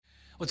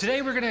Well,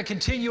 today we're going to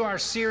continue our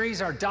series,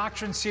 our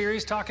doctrine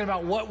series, talking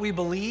about what we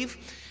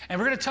believe. And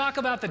we're going to talk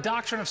about the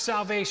doctrine of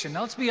salvation.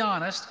 Now, let's be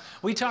honest.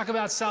 We talk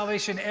about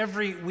salvation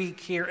every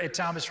week here at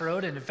Thomas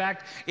Road. And in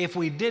fact, if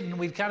we didn't,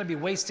 we'd kind of be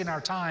wasting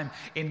our time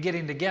in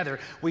getting together.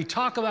 We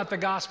talk about the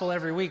gospel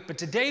every week. But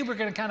today we're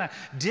going to kind of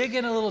dig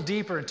in a little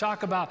deeper and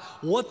talk about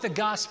what the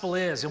gospel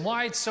is and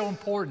why it's so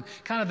important.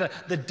 Kind of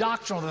the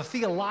doctrinal, the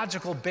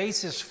theological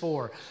basis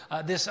for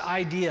this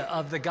idea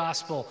of the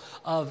gospel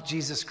of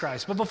Jesus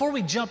Christ. But before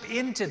we jump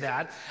into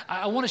that,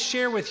 I want to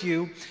share with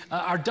you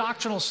our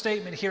doctrinal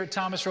statement here at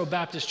Thomas Road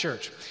Baptist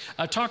Church,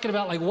 talking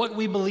about like what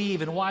we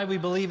believe and why we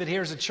believe it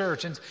here as a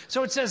church. And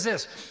so it says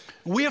this: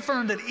 we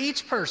affirm that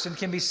each person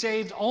can be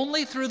saved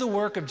only through the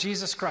work of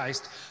Jesus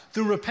Christ,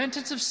 through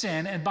repentance of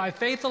sin and by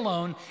faith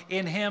alone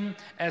in Him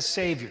as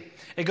Savior.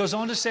 It goes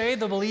on to say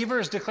the believer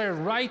is declared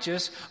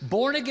righteous,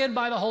 born again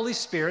by the Holy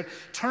Spirit,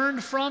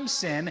 turned from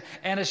sin,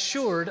 and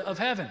assured of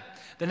heaven.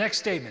 The next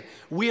statement: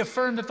 we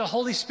affirm that the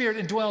Holy Spirit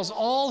indwells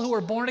all who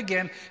are born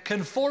again,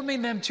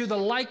 conforming them to the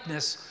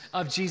likeness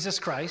of Jesus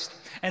Christ.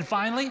 And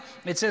finally,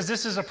 it says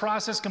this is a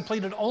process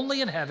completed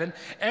only in heaven.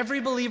 Every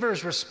believer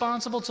is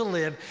responsible to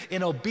live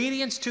in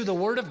obedience to the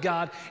Word of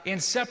God in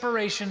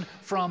separation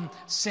from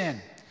sin.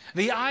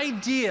 The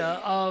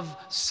idea of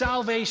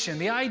salvation,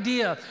 the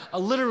idea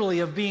literally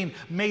of being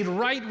made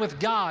right with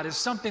God is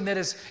something that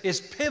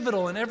is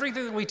pivotal in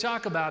everything that we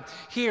talk about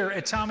here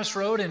at Thomas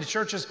Road and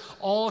churches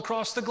all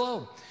across the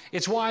globe.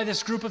 It's why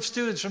this group of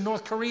students from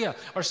North Korea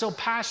are so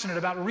passionate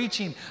about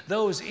reaching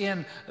those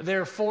in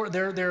their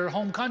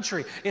home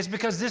country. It's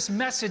because this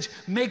message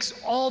makes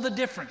all the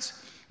difference.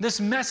 This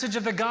message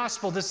of the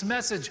gospel, this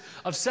message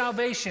of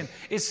salvation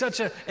is such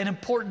an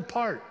important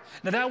part.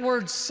 Now that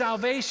word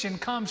salvation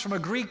comes from a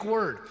Greek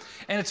word,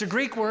 and it's a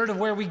Greek word of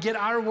where we get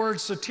our word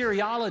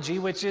soteriology,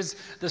 which is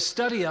the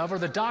study of or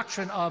the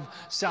doctrine of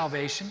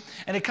salvation.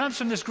 And it comes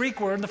from this Greek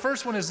word, and the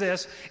first one is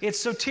this: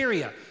 it's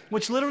soteria,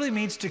 which literally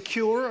means to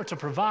cure or to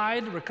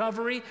provide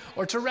recovery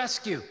or to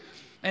rescue.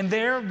 And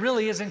there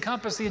really is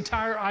encompassed the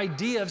entire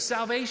idea of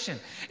salvation.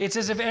 It's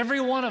as if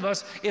every one of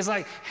us is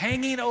like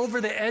hanging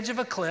over the edge of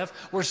a cliff.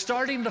 We're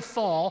starting to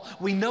fall.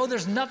 We know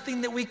there's nothing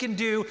that we can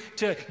do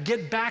to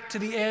get back to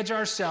the edge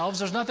ourselves.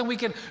 There's nothing we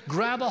can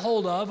grab a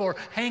hold of or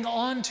hang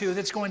on to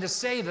that's going to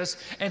save us.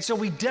 And so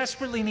we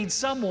desperately need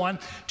someone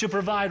to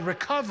provide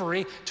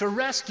recovery, to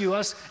rescue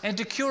us, and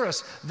to cure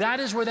us. That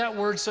is where that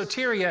word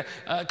soteria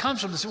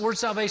comes from. The word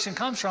salvation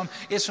comes from,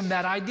 is from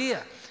that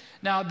idea.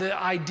 Now,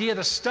 the idea,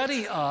 the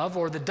study of,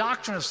 or the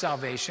doctrine of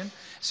salvation,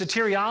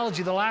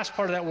 soteriology, the last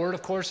part of that word,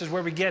 of course, is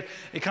where we get,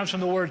 it comes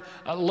from the word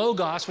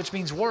logos, which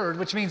means word,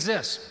 which means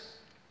this.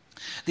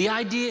 The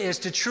idea is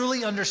to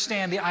truly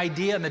understand the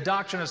idea and the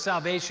doctrine of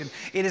salvation.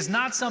 It is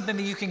not something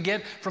that you can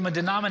get from a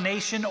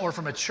denomination or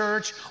from a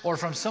church or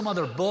from some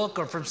other book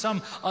or from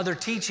some other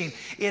teaching.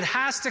 It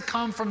has to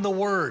come from the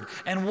Word.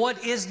 And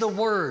what is the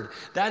Word?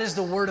 That is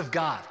the Word of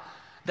God.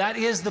 That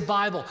is the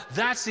Bible.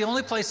 That's the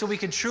only place that we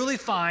can truly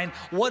find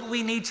what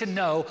we need to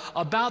know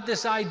about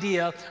this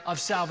idea of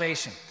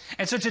salvation.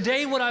 And so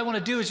today what I want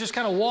to do is just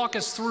kind of walk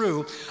us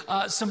through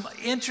some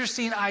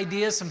interesting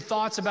ideas, some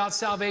thoughts about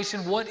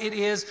salvation, what it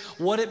is,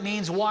 what it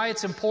means, why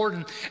it's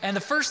important. And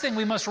the first thing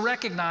we must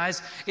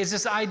recognize is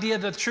this idea,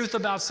 the truth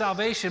about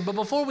salvation. But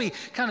before we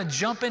kind of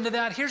jump into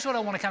that, here's what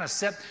I want to kind of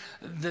set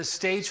the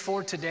stage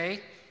for today.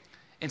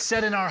 And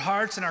set in our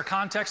hearts and our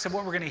context of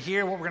what we're going to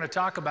hear, what we're going to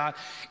talk about,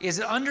 is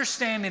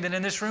understanding that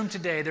in this room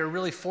today, there are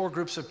really four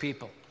groups of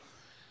people.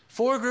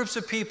 Four groups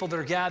of people that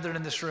are gathered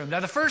in this room. Now,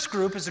 the first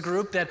group is a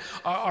group that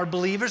are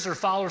believers or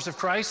followers of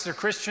Christ. They're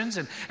Christians,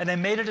 and they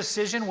made a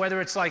decision, whether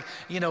it's like,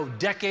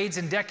 decades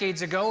and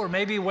decades ago, or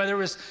maybe whether it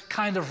was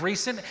kind of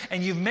recent,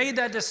 and you've made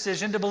that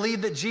decision to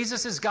believe that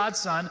Jesus is God's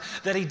Son,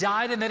 that He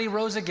died and that He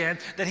rose again,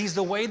 that He's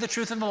the way, the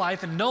truth, and the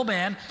life, and no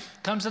man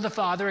comes to the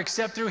Father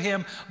except through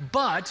Him.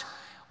 But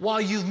while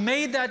you've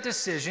made that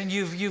decision,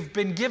 you've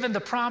been given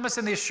the promise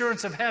and the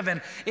assurance of heaven,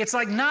 it's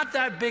like not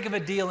that big of a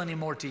deal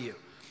anymore to you.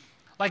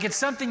 Like it's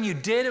something you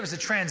did, it was a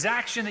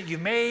transaction that you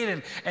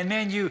made, and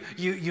man, you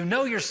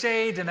know you're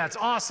saved, and that's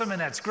awesome,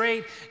 and that's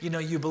great.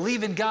 You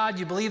believe in God,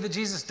 you believe that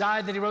Jesus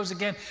died, that He rose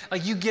again.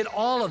 Like you get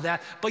all of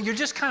that, but you're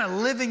just kind of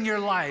living your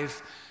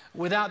life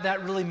without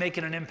that really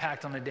making an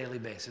impact on a daily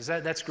basis.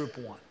 That's group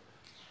one.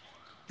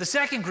 The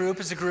second group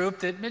is a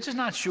group that it's just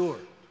not sure.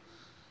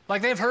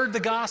 Like they've heard the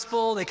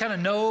gospel, they kind of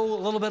know a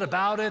little bit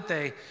about it.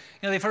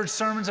 They've heard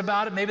sermons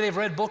about it. Maybe they've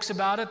read books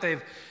about it.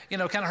 They've,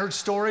 kind of heard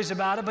stories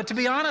about it. But to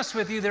be honest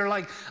with you, they're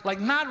like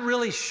not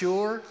really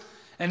sure.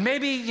 And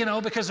maybe,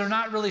 because they're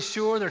not really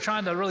sure, they're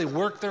trying to really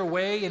work their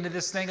way into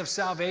this thing of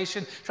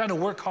salvation, trying to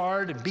work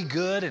hard and be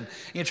good and,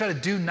 try to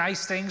do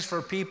nice things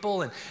for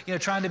people and,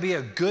 trying to be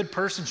a good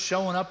person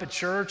showing up at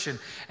church.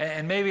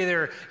 And maybe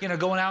they're,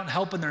 going out and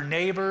helping their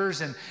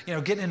neighbors and,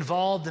 getting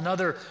involved in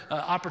other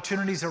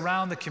opportunities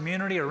around the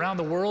community, around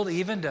the world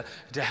even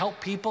to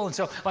help people. And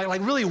so like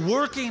really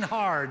working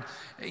hard,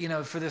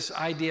 for this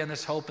idea and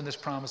this hope and this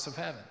promise of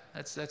heaven.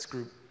 That's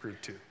group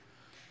two.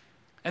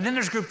 And then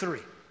there's group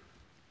three.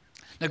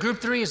 Now,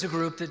 group 3 is a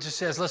group that just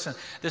says, listen,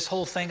 this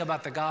whole thing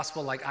about the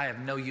gospel, like I have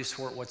no use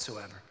for it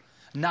whatsoever.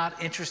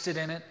 Not interested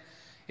in it.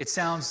 It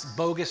sounds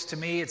bogus to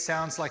me. It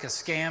sounds like a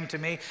scam to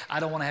me. I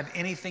don't want to have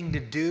anything to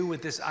do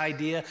with this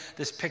idea,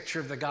 this picture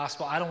of the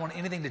gospel. I don't want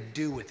anything to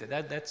do with it.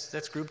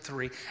 That's group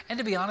 3. And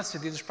to be honest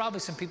with you, there's probably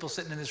some people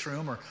sitting in this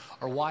room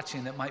or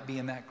watching that might be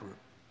in that group.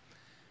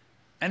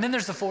 And then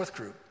there's the 4th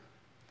group.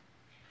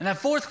 And that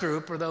 4th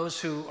group are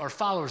those who are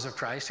followers of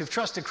Christ, who've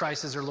trusted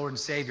Christ as their Lord and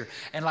Savior.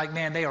 And like,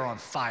 man, they are on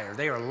fire.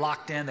 They are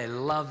locked in. They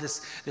love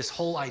this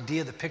whole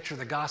idea, the picture of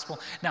the gospel.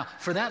 Now,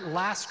 for that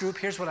last group,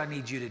 here's what I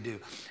need you to do.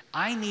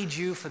 I need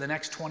you for the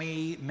next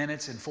 20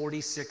 minutes and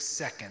 46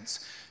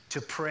 seconds to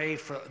pray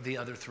for the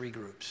other 3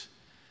 groups.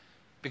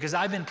 Because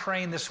I've been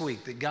praying this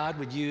week that God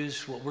would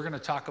use what we're going to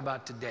talk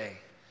about today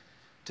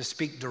to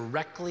speak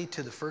directly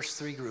to the first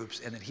 3 groups,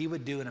 and that he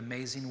would do an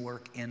amazing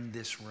work in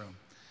this room.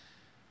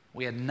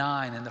 We had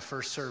 9 in the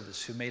first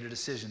service who made a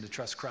decision to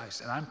trust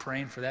Christ. And I'm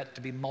praying for that to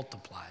be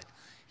multiplied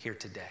here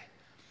today.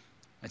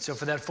 And so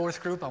for that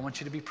 4th group, I want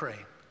you to be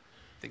praying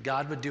that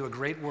God would do a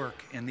great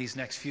work in these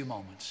next few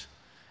moments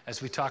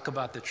as we talk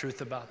about the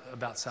truth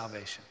about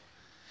salvation.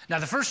 Now,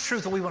 the first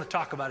truth that we want to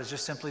talk about is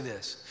just simply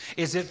this,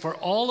 is that for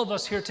all of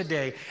us here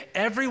today,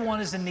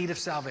 everyone is in need of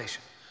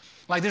salvation.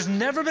 Like there's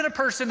never been a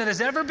person that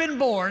has ever been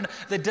born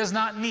that does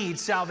not need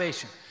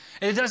salvation.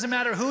 It doesn't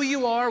matter who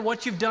you are,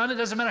 what you've done. It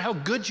doesn't matter how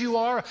good you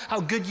are,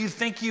 how good you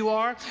think you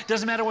are. It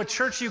doesn't matter what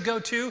church you go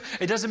to.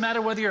 It doesn't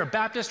matter whether you're a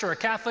Baptist or a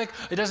Catholic.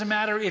 It doesn't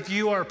matter if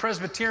you are a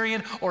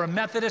Presbyterian or a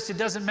Methodist. It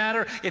doesn't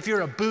matter if you're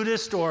a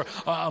Buddhist or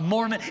a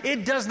Mormon.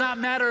 It does not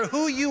matter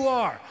who you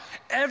are.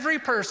 Every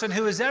person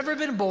who has ever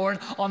been born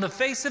on the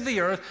face of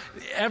the earth,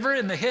 ever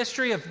in the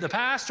history of the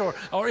past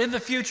or in the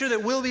future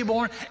that will be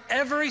born,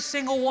 every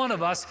single one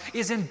of us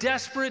is in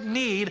desperate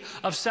need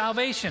of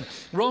salvation.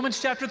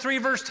 Romans chapter 3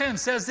 verse 10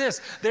 says this,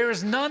 there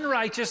is none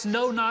righteous,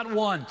 no, not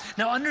one.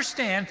 Now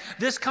understand,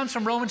 this comes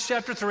from Romans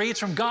chapter 3.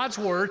 It's from God's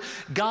Word.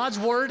 God's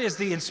Word is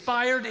the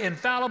inspired,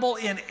 infallible,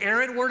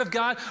 inerrant Word of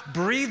God,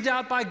 breathed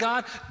out by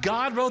God.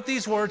 God wrote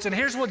these words, and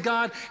here's what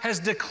God has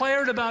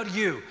declared about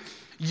you.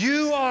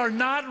 You are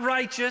not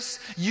righteous.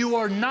 You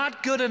are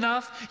not good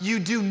enough. You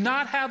do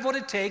not have what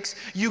it takes.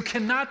 You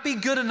cannot be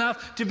good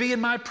enough to be in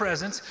my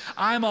presence.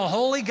 I am a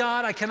holy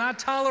God. I cannot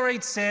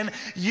tolerate sin.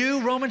 You,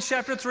 Romans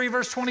chapter 3,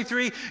 verse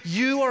 23,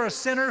 you are a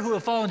sinner who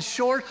have fallen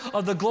short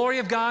of the glory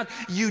of God.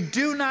 You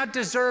do not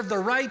deserve the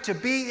right to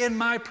be in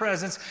my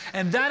presence.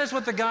 And that is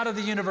what the God of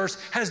the universe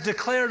has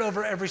declared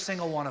over every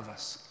single one of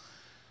us.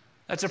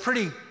 That's a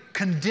pretty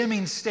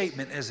condemning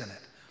statement, isn't it?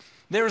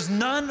 There is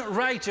none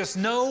righteous,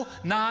 no,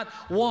 not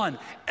one.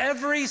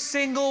 Every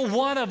single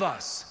one of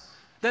us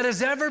that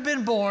has ever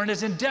been born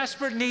is in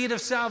desperate need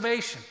of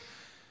salvation.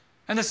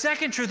 And the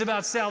second truth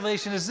about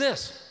salvation is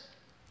this,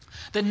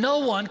 that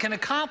no one can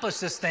accomplish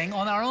this thing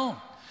on our own.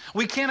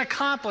 We can't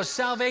accomplish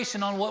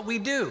salvation on what we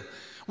do.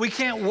 We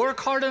can't work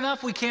hard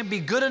enough. We can't be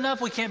good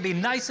enough. We can't be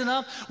nice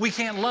enough. We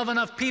can't love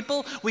enough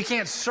people. We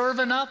can't serve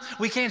enough.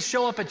 We can't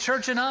show up at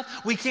church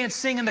enough. We can't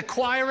sing in the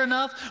choir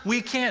enough. We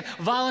can't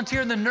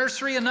volunteer in the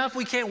nursery enough.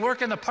 We can't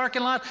work in the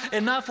parking lot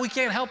enough. We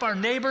can't help our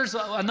neighbors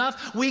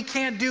enough. We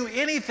can't do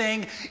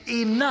anything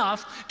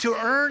enough to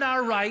earn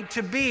our right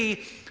to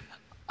be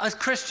a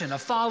Christian, a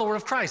follower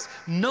of Christ.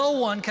 No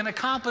one can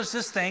accomplish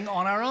this thing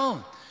on our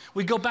own.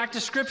 We go back to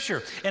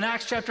Scripture. In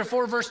Acts chapter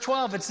 4, verse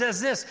 12, it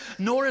says this,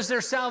 nor is there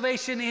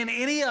salvation in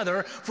any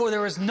other, for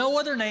there is no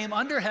other name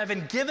under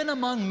heaven given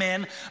among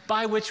men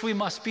by which we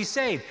must be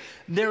saved.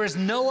 There is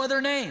no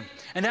other name.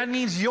 And that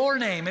means your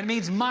name. It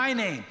means my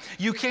name.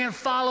 You can't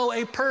follow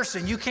a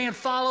person. You can't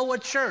follow a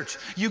church.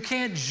 You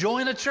can't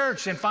join a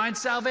church and find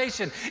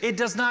salvation. It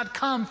does not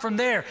come from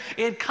there.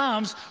 It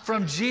comes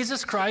from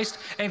Jesus Christ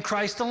and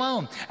Christ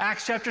alone.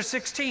 Acts chapter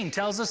 16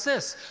 tells us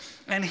this.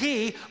 And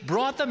he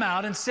brought them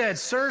out and said,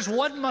 sirs,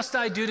 what must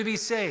I do to be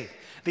saved?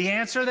 The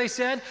answer, they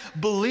said,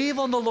 believe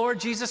on the Lord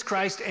Jesus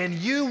Christ and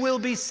you will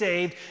be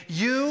saved,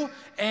 you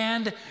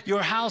and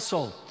your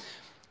household.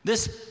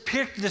 This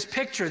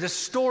picture, this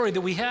story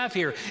that we have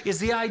here is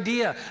the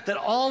idea that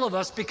all of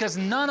us, because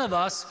none of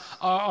us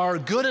are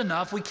good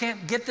enough, we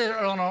can't get there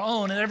on our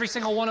own, and every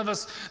single one of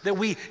us that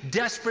we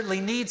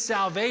desperately need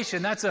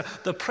salvation, that's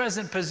the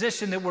present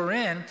position that we're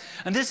in.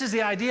 And this is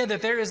the idea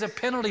that there is a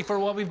penalty for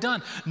what we've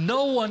done.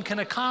 No one can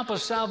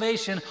accomplish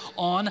salvation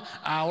on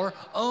our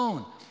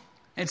own.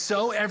 And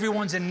so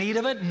everyone's in need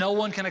of it. No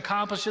one can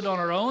accomplish it on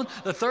our own.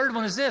 The third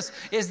one is this,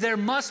 is there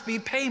must be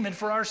payment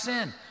for our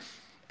sin.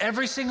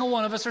 Every single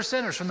one of us are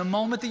sinners from the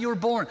moment that you were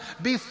born.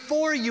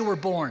 Before you were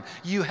born,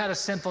 you had a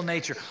sinful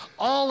nature.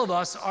 All of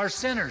us are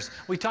sinners.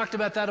 We talked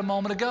about that a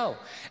moment ago.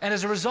 And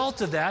as a result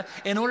of that,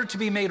 in order to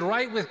be made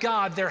right with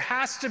God, there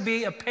has to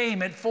be a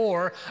payment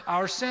for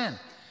our sin.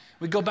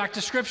 We go back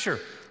to Scripture.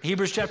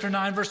 Hebrews chapter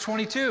 9, verse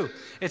 22.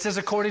 It says,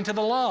 according to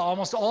the law,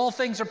 almost all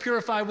things are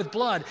purified with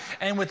blood,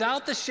 and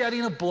without the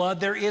shedding of blood,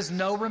 there is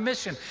no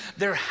remission.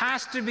 There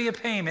has to be a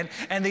payment,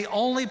 and the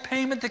only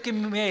payment that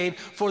can be made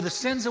for the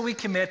sins that we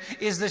commit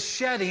is the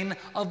shedding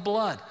of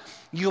blood.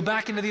 You go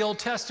back into the Old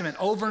Testament,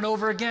 over and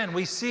over again,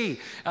 we see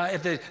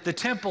at the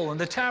temple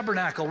and the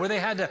tabernacle where they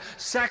had to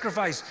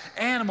sacrifice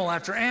animal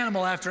after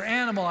animal after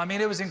animal. I mean,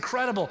 it was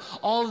incredible,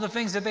 all of the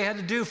things that they had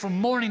to do from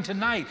morning to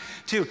night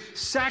to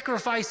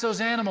sacrifice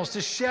those animals,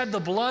 to shed the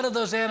blood of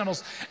those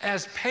animals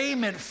as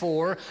payment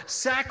for,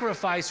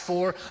 sacrifice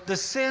for the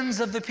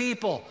sins of the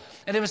people.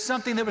 And it was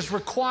something that was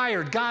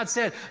required. God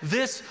said,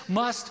 this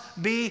must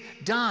be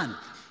done.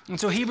 And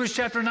so Hebrews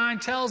chapter 9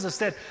 tells us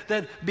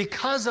that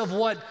because of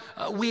what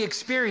we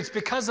experience,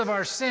 because of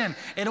our sin,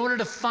 in order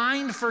to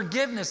find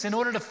forgiveness, in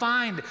order to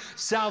find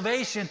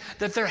salvation,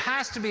 that there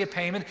has to be a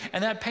payment,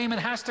 and that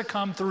payment has to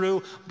come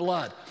through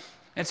blood.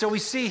 And so we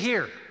see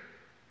here,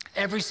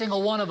 every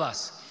single one of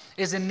us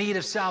is in need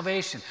of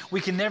salvation.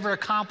 We can never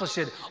accomplish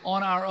it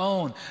on our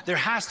own. There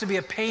has to be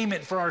a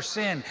payment for our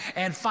sin.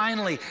 And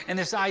finally, in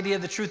this idea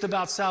of the truth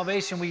about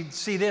salvation, we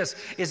see this,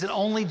 is that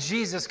only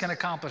Jesus can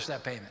accomplish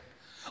that payment.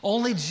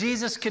 Only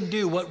Jesus can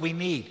do what we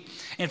need.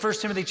 In 1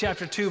 Timothy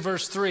chapter 2,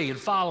 verse 3 and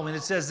following,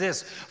 it says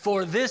this,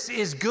 for this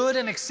is good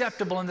and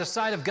acceptable in the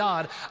sight of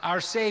God,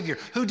 our Savior,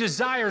 who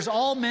desires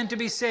all men to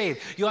be saved.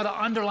 You ought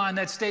to underline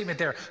that statement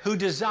there, who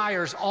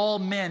desires all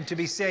men to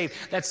be saved.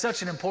 That's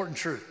such an important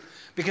truth.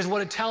 Because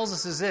what it tells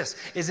us is this,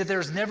 is that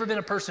there's never been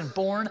a person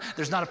born,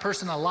 there's not a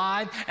person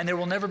alive, and there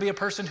will never be a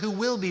person who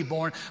will be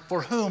born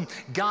for whom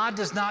God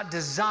does not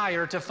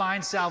desire to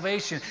find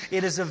salvation.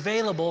 It is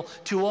available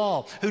to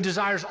all, who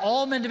desires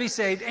all men to be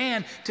saved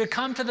and to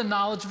come to the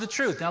knowledge of the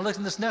truth. Now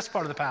listen to this next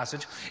part of the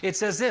passage. It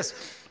says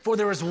this, for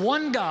there is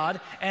one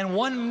God and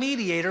one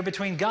mediator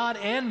between God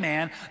and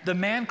man, the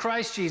man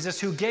Christ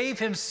Jesus, who gave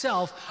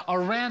himself a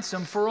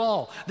ransom for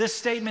all. This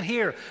statement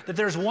here, that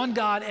there's one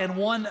God and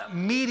one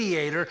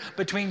mediator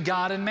between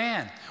God and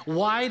man.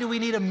 Why do we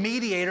need a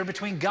mediator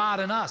between God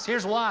and us?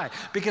 Here's why.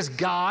 Because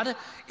God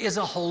is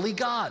a holy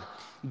God.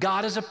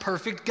 God is a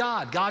perfect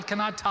God. God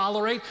cannot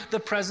tolerate the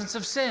presence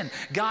of sin.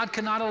 God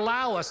cannot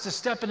allow us to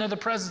step into the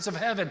presence of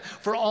heaven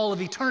for all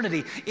of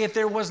eternity if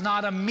there was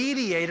not a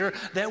mediator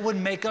that would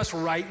make us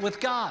right with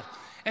God.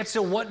 And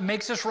so what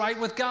makes us right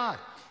with God?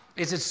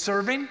 Is it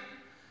serving?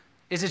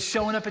 Is it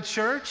showing up at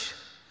church?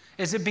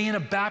 Is it being a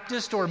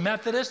Baptist or a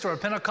Methodist or a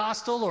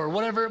Pentecostal or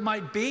whatever it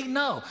might be?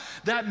 No.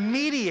 That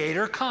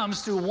mediator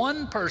comes through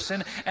one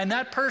person, and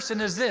that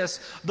person is this,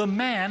 the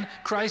man,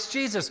 Christ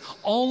Jesus.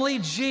 Only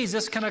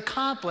Jesus can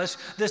accomplish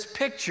this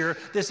picture,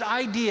 this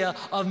idea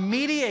of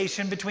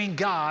mediation between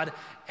God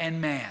and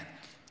man.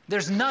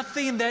 There's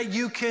nothing that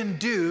you can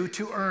do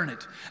to earn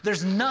it.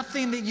 There's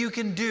nothing that you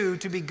can do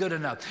to be good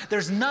enough.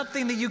 There's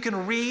nothing that you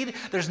can read.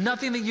 There's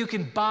nothing that you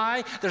can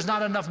buy. There's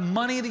not enough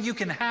money that you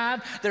can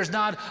have. There's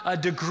not a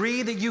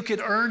degree that you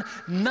could earn.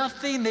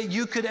 Nothing that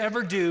you could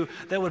ever do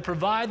that would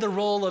provide the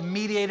role of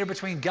mediator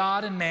between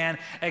God and man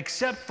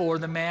except for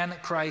the man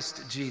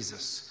Christ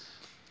Jesus.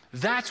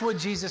 That's what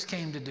Jesus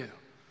came to do.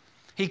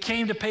 He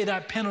came to pay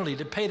that penalty,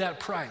 to pay that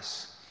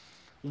price.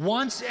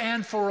 Once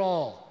and for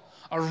all.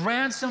 A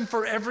ransom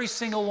for every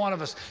single one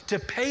of us to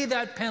pay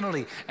that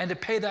penalty and to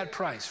pay that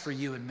price for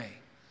you and me.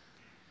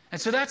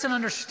 And so that's an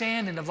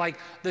understanding of like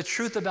the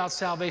truth about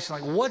salvation,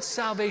 like what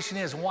salvation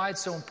is and why it's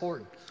so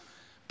important.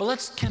 But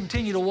let's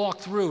continue to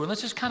walk through and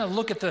let's just kind of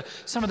look at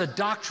some of the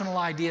doctrinal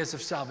ideas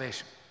of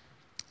salvation.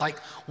 Like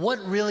what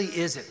really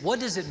is it? What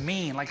does it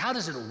mean? Like how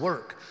does it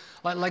work?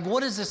 Like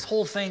what is this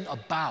whole thing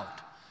about?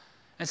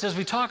 And so as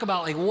we talk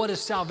about like what is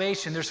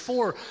salvation, there's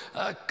four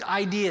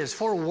ideas,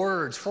 4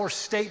 words, 4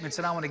 statements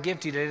that I want to give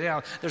to you today.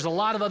 Now, there's a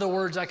lot of other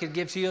words I could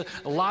give to you,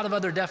 a lot of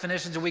other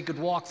definitions that we could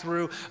walk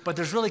through, but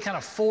there's really kind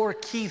of 4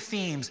 key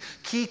themes,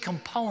 key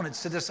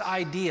components to this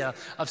idea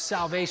of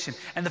salvation.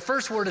 And the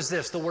first word is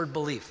this, the word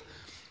belief.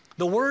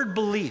 The word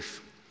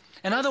belief.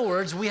 In other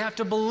words, we have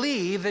to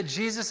believe that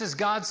Jesus is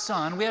God's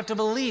Son. We have to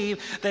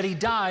believe that He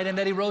died and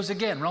that He rose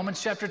again.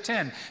 Romans chapter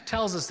 10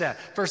 tells us that.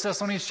 1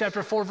 Thessalonians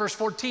chapter 4, verse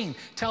 14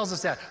 tells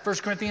us that. 1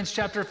 Corinthians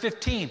chapter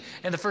 15,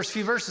 in the first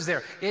few verses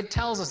there, it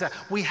tells us that.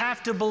 We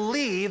have to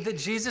believe that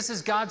Jesus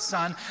is God's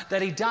Son,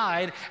 that He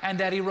died and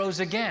that He rose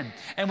again.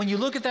 And when you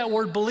look at that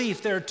word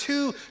belief, there are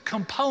 2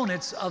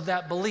 components of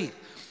that belief.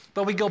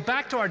 But we go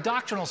back to our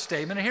doctrinal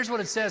statement, and here's what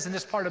it says in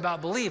this part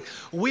about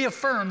belief. We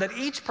affirm that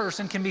each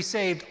person can be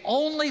saved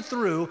only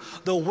through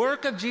the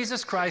work of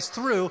Jesus Christ,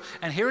 through,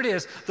 and here it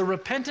is, the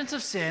repentance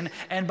of sin,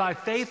 and by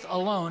faith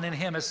alone in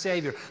Him as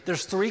Savior.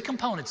 There's 3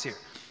 components here.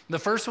 The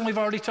first one we've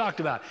already talked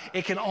about.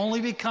 It can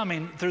only be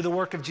coming through the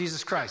work of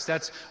Jesus Christ.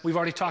 We've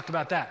already talked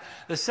about that.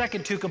 The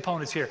second 2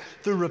 components here,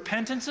 through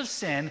repentance of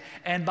sin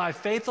and by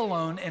faith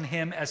alone in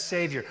Him as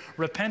Savior.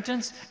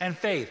 Repentance and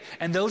faith.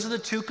 And those are the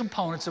 2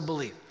 components of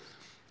belief.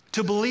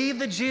 To believe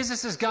that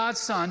Jesus is God's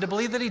Son, to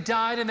believe that He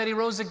died and that He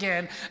rose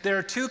again, there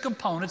are 2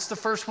 components. The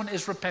first one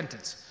is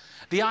repentance.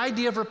 The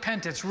idea of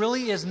repentance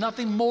really is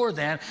nothing more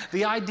than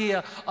the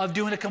idea of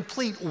doing a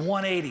complete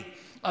 180.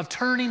 of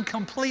turning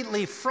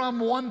completely from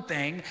one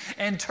thing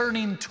and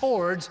turning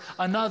towards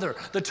another.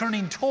 The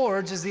turning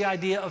towards is the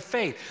idea of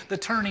faith. The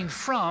turning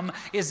from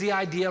is the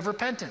idea of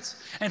repentance.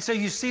 And so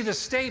you see the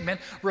statement,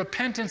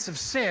 repentance of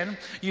sin.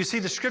 You see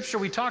the scripture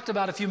we talked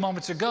about a few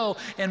moments ago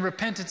in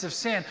repentance of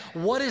sin.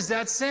 What is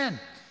that sin?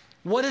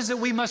 What is it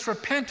we must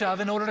repent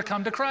of in order to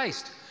come to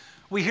Christ?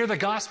 We hear the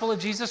gospel of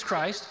Jesus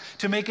Christ,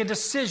 to make a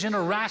decision,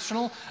 a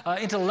rational,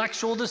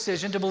 intellectual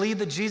decision, to believe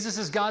that Jesus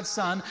is God's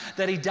Son,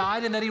 that He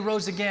died and that He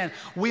rose again.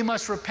 We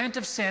must repent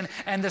of sin,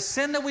 and the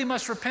sin that we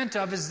must repent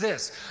of is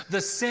this: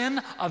 the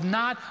sin of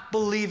not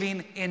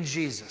believing in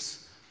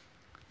Jesus.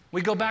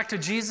 We go back to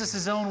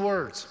Jesus' own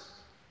words.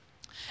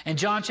 In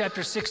John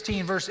chapter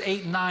 16, verse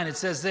 8 and 9, it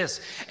says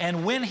this: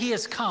 "And when He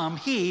has come,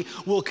 He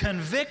will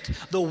convict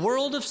the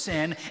world of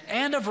sin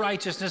and of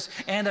righteousness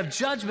and of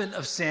judgment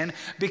of sin,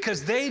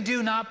 because they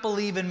do not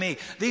believe in Me."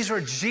 These were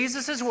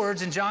Jesus'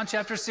 words in John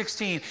chapter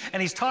 16,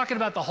 and He's talking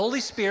about the Holy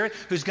Spirit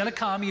who's going to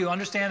come. You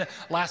understand,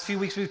 the last few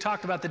weeks we've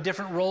talked about the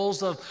different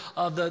roles of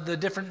the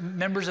different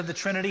members of the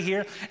Trinity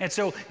here. And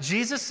so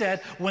Jesus said,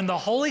 when the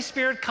Holy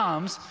Spirit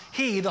comes,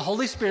 He, the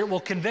Holy Spirit,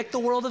 will convict the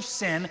world of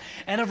sin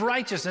and of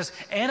righteousness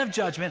and of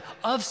judgment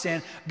of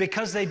sin,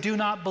 because they do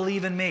not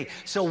believe in Me.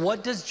 So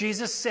what does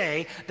Jesus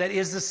say that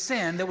is the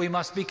sin that we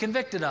must be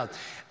convicted of?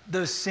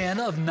 The sin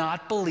of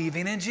not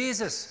believing in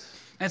Jesus.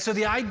 And so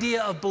the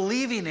idea of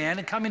believing in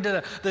and coming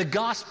to the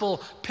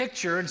gospel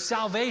picture and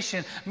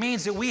salvation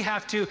means that we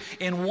have to,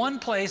 in one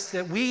place,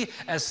 that we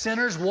as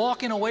sinners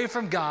walking away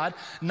from God,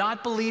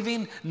 not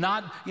believing,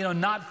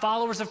 not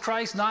followers of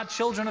Christ, not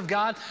children of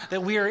God,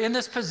 that we are in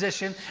this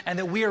position and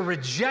that we are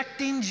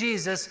rejecting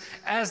Jesus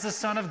as the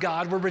Son of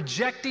God. We're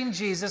rejecting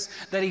Jesus,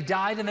 that He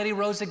died and that He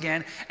rose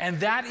again. And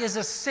that is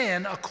a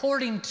sin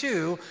according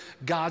to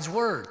God's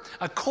word,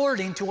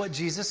 according to what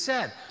Jesus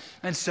said.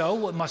 And so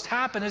what must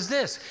happen is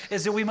this,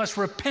 is that we must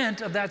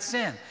repent of that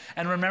sin.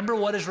 And remember,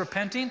 what is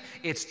repenting?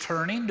 It's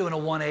turning, doing a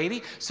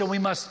 180. So we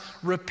must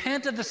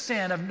repent of the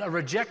sin of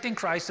rejecting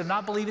Christ, of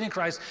not believing in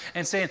Christ,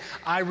 and saying,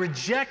 I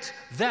reject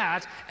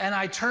that, and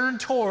I turn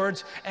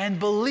towards and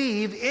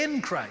believe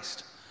in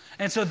Christ.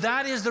 And so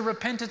that is the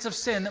repentance of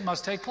sin that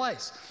must take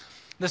place.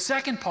 The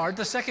second part,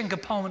 the second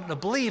component of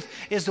belief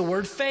is the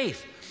word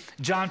faith.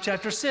 John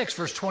chapter 6,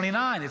 verse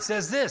 29, it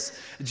says this: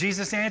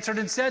 "Jesus answered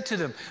and said to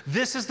them,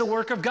 This is the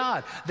work of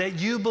God, that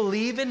you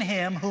believe in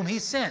Him whom He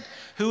sent."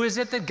 Who is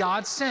it that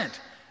God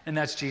sent? And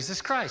that's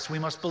Jesus Christ. We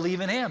must believe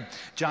in Him.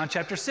 John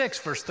chapter 6,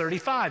 verse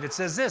 35, it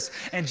says this: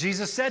 "And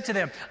Jesus said to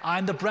them,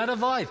 I'm the bread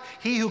of life.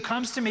 He who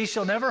comes to Me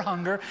shall never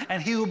hunger,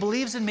 and he who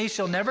believes in Me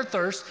shall never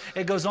thirst."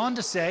 It goes on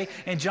to say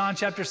in John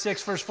chapter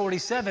 6, verse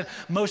 47,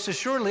 "Most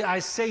assuredly I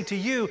say to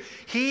you,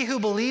 he who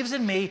believes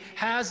in Me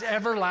has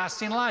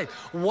everlasting life."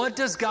 What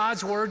does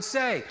God's word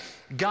say?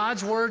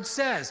 God's word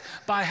says,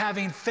 by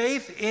having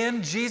faith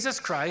in Jesus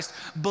Christ,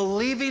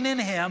 believing in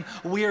Him,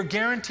 we are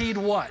guaranteed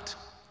what?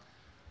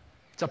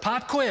 It's a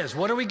pop quiz.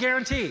 What are we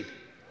guaranteed?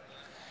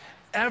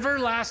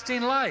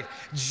 Everlasting life.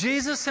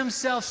 Jesus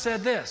Himself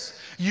said this: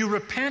 you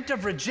repent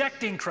of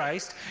rejecting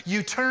Christ,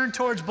 you turn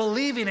towards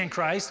believing in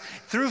Christ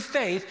through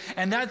faith,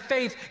 and that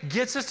faith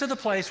gets us to the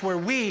place where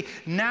we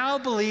now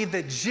believe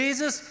that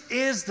Jesus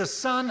is the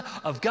Son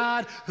of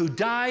God who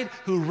died,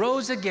 who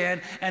rose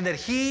again, and that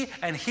He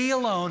and He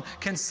alone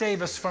can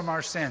save us from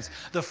our sins.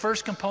 The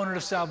first component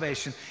of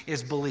salvation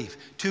is belief.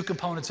 Two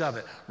components of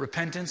it: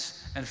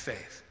 repentance and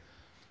faith.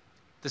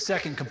 The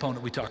second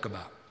component we talk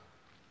about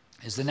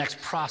is the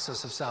next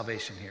process of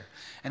salvation here,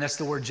 and that's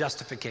the word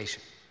justification.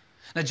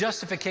 Now,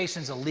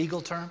 justification is a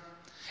legal term.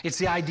 It's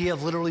the idea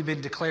of literally being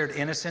declared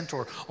innocent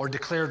or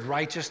declared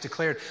righteous,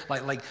 declared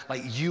like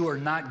you are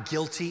not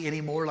guilty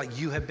anymore, like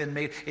you have been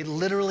made. It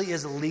literally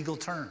is a legal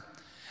term.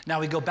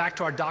 Now we go back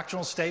to our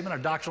doctrinal statement. Our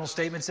doctrinal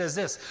statement says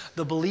this: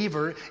 the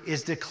believer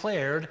is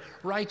declared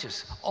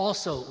righteous.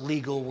 Also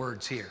legal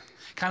words here.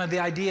 Kind of the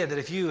idea that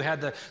if you had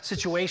the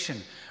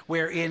situation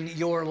where in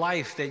your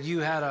life that you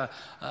had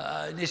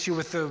an issue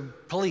with the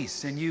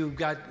police and you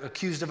got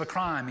accused of a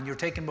crime and you're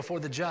taken before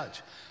the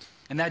judge,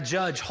 and that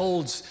judge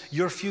holds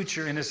your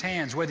future in his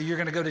hands, whether you're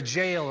going to go to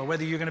jail or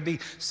whether you're going to be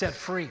set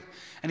free.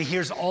 And he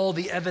hears all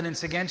the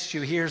evidence against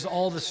you, hears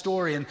all the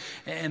story,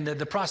 and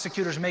the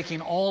prosecutor's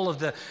making all of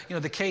the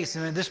case,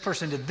 and this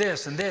person did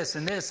this and this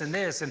and this and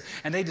this,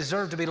 and they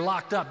deserve to be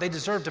locked up. They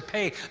deserve to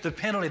pay the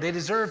penalty. They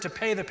deserve to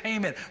pay the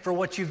payment for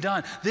what you've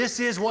done.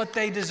 This is what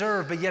they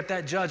deserve, but yet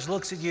that judge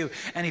looks at you,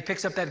 and he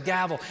picks up that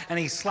gavel, and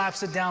he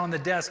slaps it down on the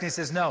desk, and he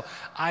says, "No,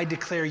 I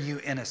declare you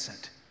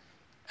innocent,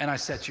 and I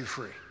set you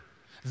free."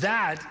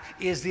 That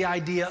is the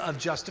idea of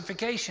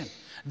justification.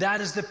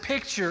 That is the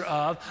picture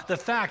of the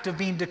fact of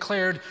being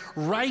declared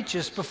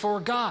righteous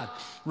before God.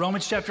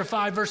 Romans chapter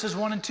 5, verses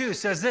 1 and 2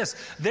 says this: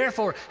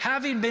 "Therefore,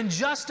 having been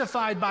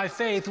justified by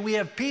faith, we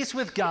have peace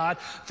with God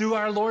through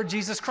our Lord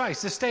Jesus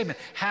Christ." This statement,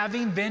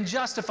 having been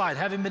justified,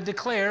 having been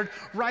declared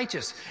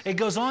righteous. It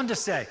goes on to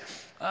say,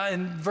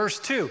 In verse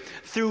 2,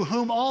 through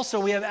whom also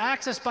we have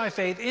access by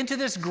faith into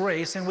this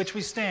grace in which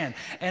we stand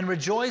and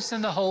rejoice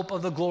in the hope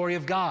of the glory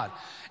of God.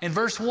 In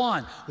verse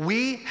 1,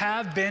 we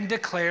have been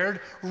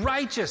declared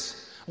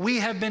righteous. We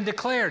have been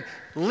declared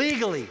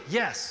legally,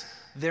 yes,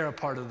 they're a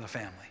part of the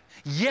family.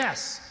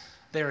 Yes,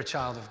 they're a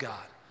child of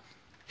God.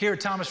 Here at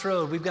Thomas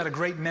Road, we've got a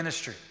great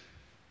ministry.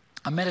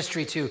 A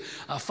ministry to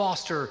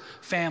foster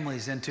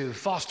families and to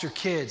foster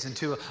kids and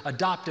to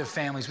adoptive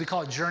families. We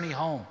call it Journey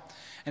Home.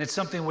 And it's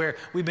something where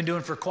we've been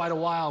doing for quite a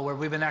while, where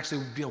we've been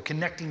actually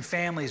connecting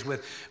families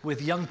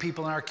with young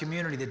people in our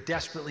community that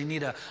desperately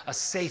need a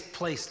safe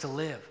place to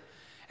live.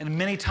 And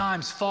many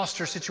times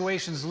foster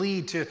situations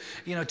lead to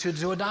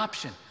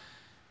adoption.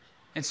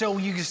 And so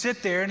you can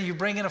sit there and you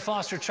bring in a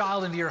foster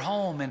child into your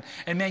home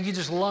and man, you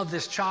just love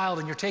this child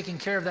and you're taking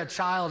care of that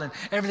child and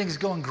everything's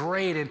going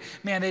great and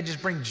man, they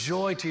just bring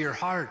joy to your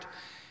heart.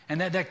 And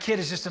that kid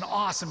is just an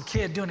awesome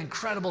kid doing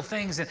incredible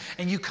things.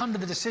 And you come to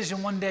the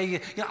decision one day,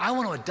 I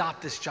want to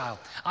adopt this child.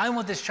 I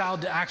want this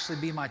child to actually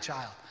be my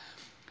child.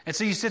 And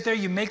so you sit there,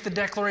 you make the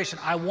declaration,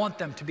 I want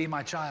them to be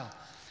my child.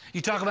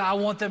 You talk about, I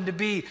want them to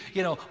be,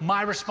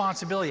 my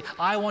responsibility.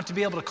 I want to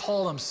be able to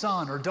call them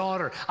son or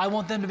daughter. I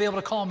want them to be able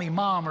to call me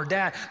mom or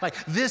dad. Like,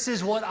 this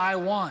is what I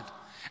want.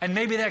 And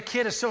maybe that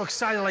kid is so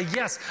excited, like,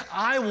 yes,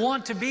 I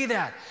want to be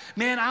that.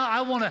 Man,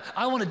 I want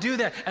to do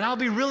that, and I'll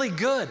be really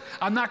good.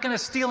 I'm not going to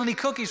steal any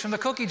cookies from the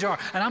cookie jar,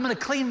 and I'm going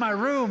to clean my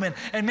room, and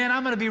man,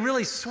 I'm going to be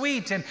really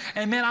sweet, and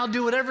man, I'll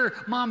do whatever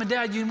mom and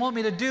dad you want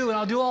me to do, and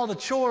I'll do all the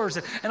chores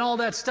and all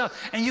that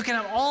stuff. And you can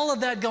have all of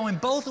that going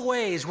both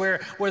ways, where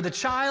the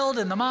child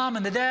and the mom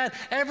and the dad,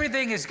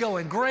 everything is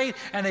going great,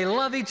 and they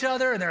love each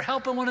other, and they're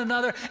helping one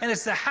another, and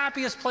it's the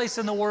happiest place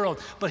in the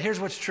world. But here's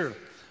what's true.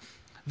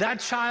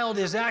 That child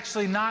is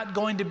actually not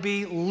going to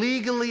be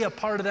legally a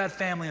part of that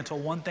family until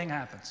one thing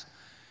happens.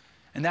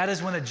 And that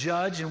is when a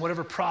judge, in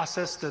whatever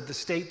process, the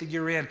state that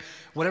you're in,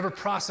 whatever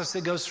process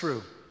it goes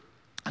through,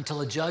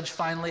 until a judge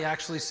finally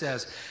actually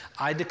says,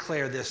 I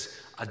declare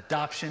this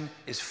adoption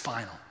is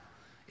final.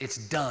 It's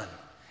done.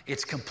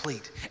 It's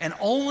complete. And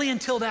only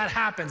until that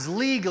happens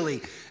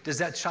legally does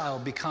that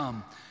child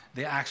become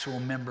the actual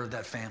member of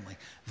that family.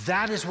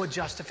 That is what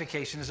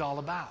justification is all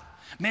about.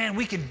 Man,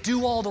 we can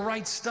do all the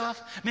right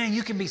stuff. Man,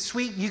 you can be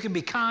sweet, you can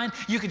be kind,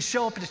 you can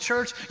show up at the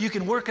church, you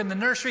can work in the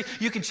nursery,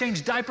 you can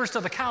change diapers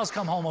till the cows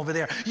come home over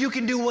there. You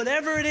can do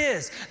whatever it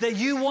is that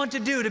you want to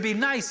do to be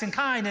nice and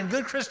kind and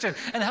good Christian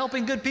and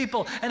helping good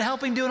people and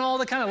helping doing all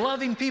the kind of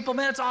loving people.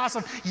 Man, it's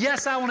awesome.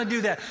 Yes, I want to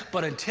do that.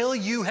 But until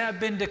you have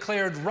been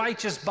declared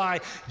righteous by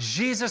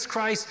Jesus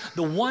Christ,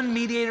 the one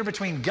mediator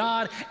between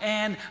God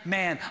and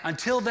man,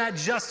 until that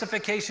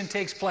justification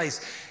takes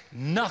place,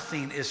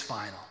 nothing is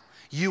final.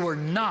 You are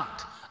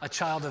not a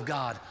child of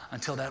God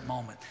until that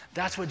moment.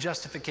 That's what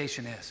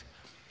justification is.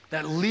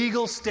 That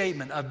legal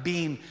statement of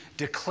being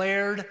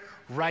declared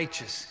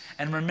righteous.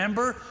 And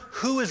remember,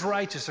 who is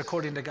righteous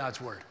according to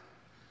God's word?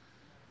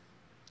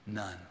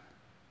 None.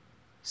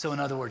 So in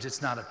other words,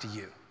 it's not up to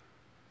you.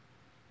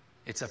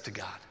 It's up to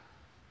God.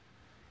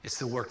 It's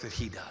the work that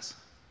he does.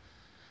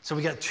 So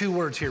we got two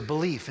words here,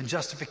 belief and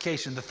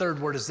justification. The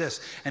third word is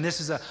this, and this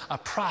is a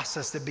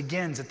process that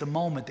begins at the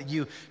moment that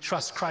you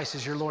trust Christ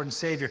as your Lord and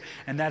Savior,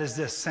 and that is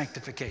this,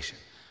 sanctification.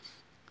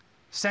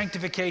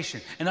 Sanctification.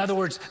 In other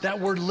words, that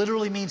word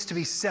literally means to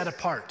be set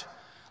apart.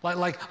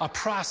 Like a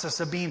process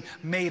of being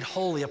made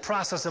holy, a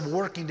process of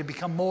working to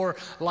become more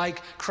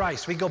like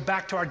Christ. We go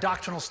back to our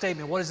doctrinal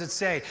statement. What does it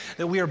say?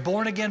 That we are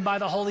born again by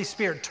the Holy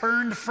Spirit,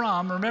 turned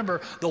from,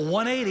 remember, the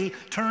 180,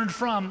 turned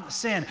from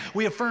sin.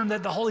 We affirm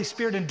that the Holy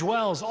Spirit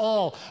indwells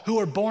all who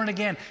are born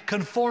again,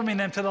 conforming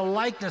them to the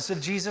likeness of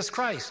Jesus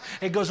Christ.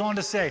 It goes on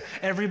to say,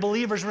 every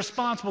believer is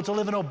responsible to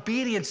live in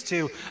obedience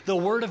to the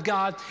Word of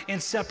God in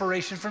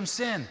separation from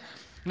sin.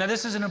 Now,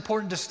 this is an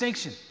important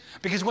distinction.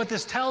 Because what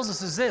this tells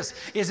us is this,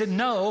 is that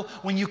no,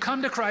 when you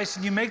come to Christ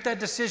and you make that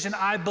decision,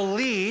 I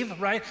believe,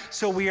 right?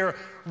 So we are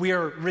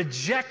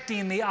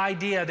rejecting the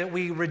idea that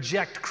we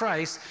reject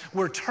Christ.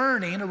 We're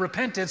turning, a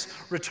repentance,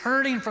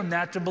 returning from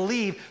that to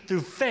believe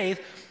through faith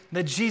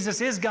that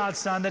Jesus is God's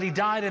Son, that he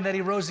died and that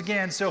he rose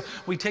again. So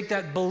we take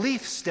that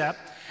belief step.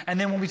 And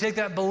then when we take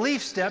that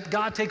belief step,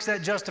 God takes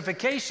that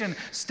justification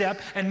step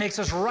and makes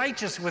us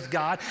righteous with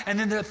God. And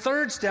then the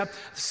third step,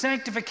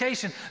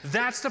 sanctification,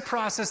 that's the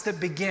process that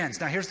begins.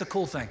 Now here's the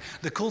cool thing.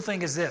 The cool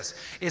thing is this,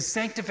 is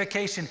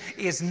sanctification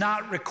is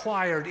not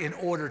required in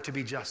order to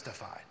be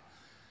justified.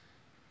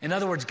 In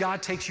other words,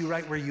 God takes you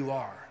right where you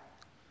are.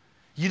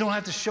 You don't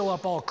have to show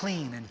up all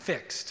clean and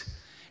fixed.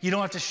 You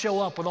don't have to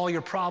show up with all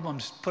your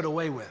problems put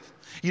away with.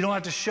 You don't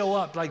have to show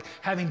up like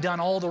having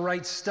done all the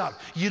right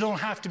stuff. You don't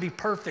have to be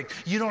perfect.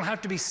 You don't have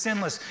to be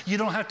sinless. You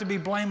don't have to be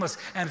blameless.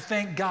 And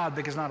thank God,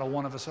 because not a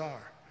one of us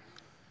are.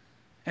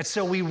 And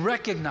so we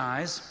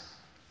recognize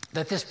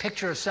that this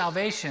picture of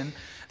salvation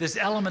This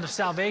element of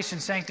salvation,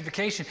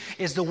 sanctification,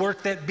 is the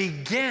work that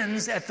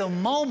begins at the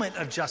moment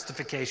of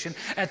justification,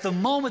 at the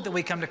moment that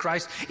we come to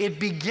Christ. It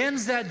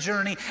begins that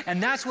journey,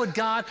 and that's what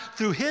God,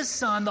 through His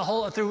Son,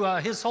 through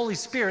His Holy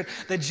Spirit,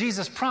 that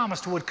Jesus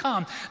promised would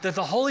come, that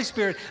the Holy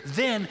Spirit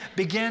then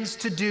begins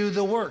to do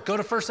the work. Go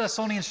to 1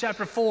 Thessalonians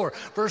chapter 4,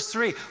 verse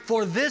 3.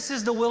 For this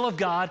is the will of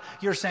God,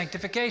 your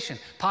sanctification.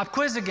 Pop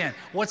quiz again.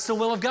 What's the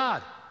will of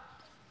God?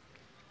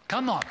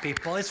 Come on,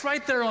 people. It's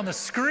right there on the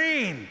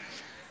screen.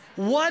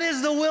 What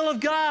is the will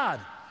of God?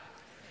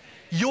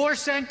 Your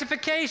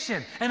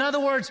sanctification. In other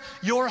words,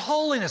 your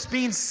holiness,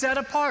 being set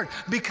apart,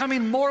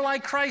 becoming more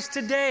like Christ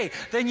today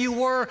than you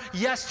were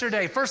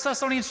yesterday. 1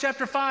 Thessalonians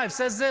chapter 5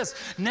 says this,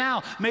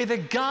 now may the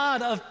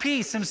God of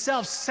peace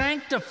Himself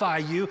sanctify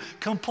you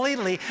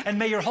completely, and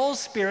may your whole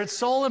spirit,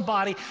 soul, and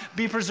body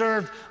be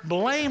preserved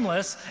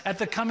blameless at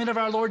the coming of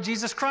our Lord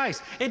Jesus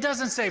Christ. It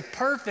doesn't say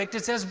perfect,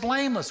 it says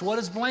blameless. What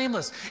is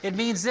blameless? It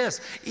means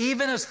this,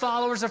 even as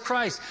followers of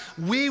Christ,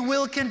 we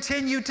will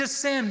continue to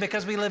sin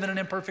because we live in an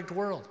imperfect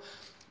world.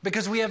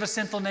 Because we have a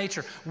sinful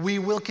nature, we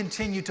will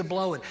continue to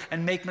blow it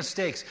and make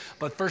mistakes.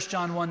 But 1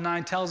 John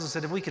 1:9 tells us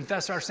that if we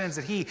confess our sins,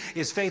 that He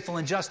is faithful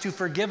and just to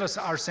forgive us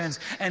our sins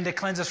and to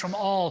cleanse us from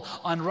all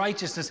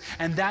unrighteousness.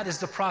 And that is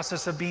the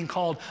process of being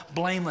called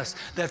blameless.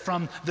 That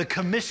from the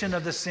commission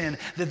of the sin,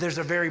 that there's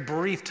a very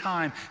brief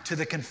time to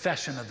the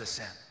confession of the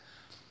sin.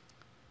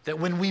 That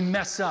when we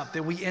mess up,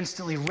 that we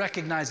instantly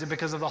recognize it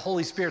because of the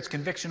Holy Spirit's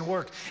conviction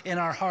work in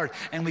our heart.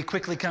 And we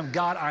quickly come,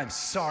 God, I'm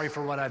sorry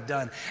for what I've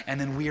done. And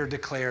then we are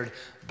declared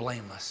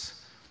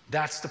blameless.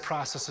 That's the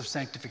process of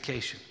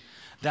sanctification.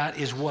 That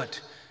is what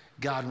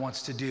God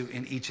wants to do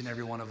in each and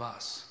every one of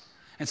us.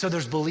 And so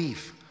there's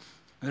belief.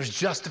 There's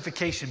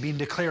justification, being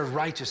declared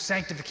righteous.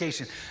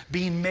 Sanctification,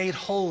 being made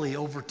holy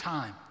over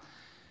time.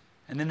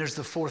 And then there's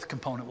the fourth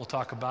component we'll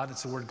talk about.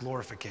 It's the word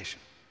glorification.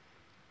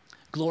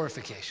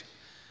 Glorification.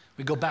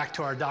 We go back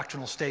to our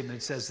doctrinal statement.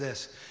 It says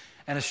this,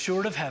 and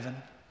assured of heaven,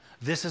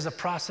 this is a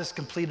process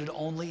completed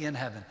only in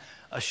heaven.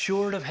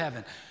 Assured of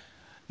heaven.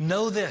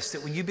 Know this,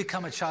 that when you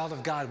become a child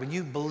of God, when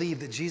you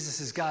believe that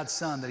Jesus is God's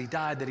Son, that He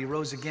died, that He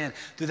rose again,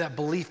 through that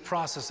belief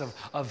process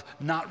of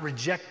not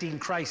rejecting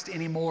Christ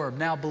anymore,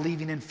 now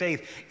believing in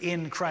faith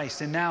in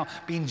Christ, and now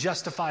being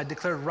justified,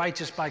 declared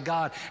righteous by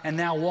God, and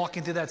now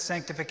walking through that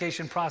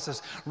sanctification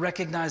process,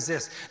 recognize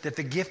this, that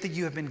the gift that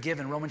you have been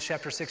given, Romans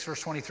chapter 6, verse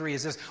 23,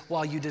 is this,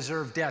 while you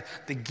deserve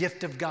death, the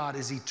gift of God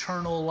is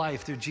eternal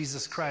life through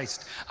Jesus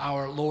Christ,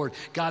 our Lord.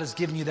 God has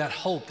given you that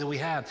hope that we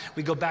have.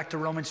 We go back to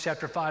Romans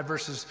chapter 5,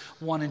 verses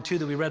 1 and 2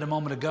 that we read a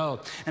moment ago.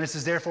 And it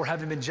says, therefore,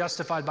 having been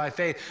justified by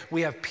faith,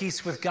 we have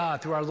peace with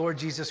God through our Lord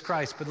Jesus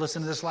Christ. But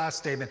listen to this last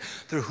statement,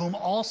 through whom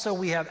also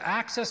we have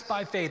access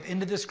by faith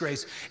into this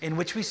grace in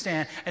which we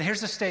stand. And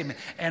here's the statement,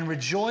 and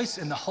rejoice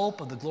in the hope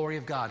of the glory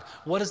of God.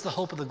 What is the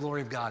hope of the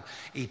glory of God?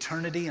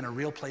 Eternity in a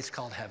real place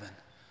called heaven.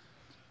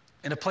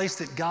 In a place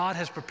that God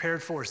has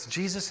prepared for us.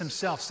 Jesus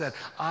Himself said,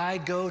 I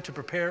go to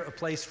prepare a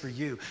place for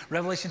you.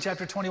 Revelation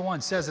chapter 21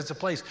 says it's a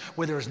place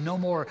where there is no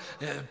more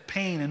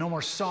pain and no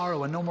more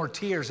sorrow and no more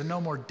tears and no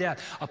more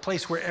death. A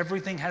place where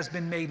everything has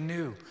been made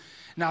new.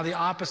 Now, the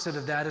opposite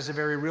of that is a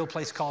very real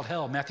place called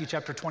hell. Matthew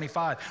chapter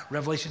 25,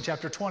 Revelation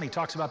chapter 20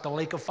 talks about the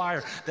lake of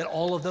fire, that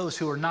all of those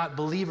who are not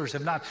believers,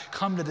 have not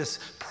come to this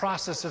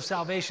process of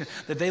salvation,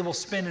 that they will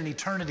spend an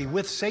eternity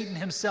with Satan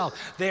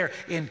himself there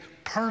in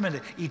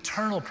permanent,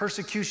 eternal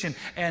persecution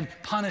and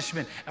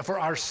punishment for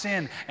our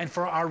sin and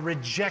for our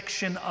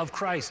rejection of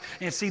Christ.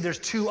 And see, there's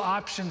two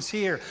options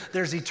here.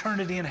 There's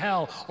eternity in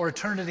hell or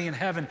eternity in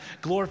heaven.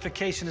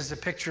 Glorification is a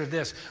picture of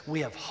this. We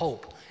have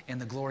hope in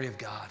the glory of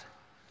God.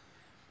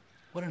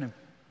 What an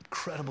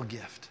incredible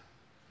gift.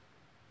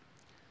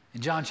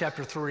 In John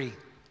chapter 3, and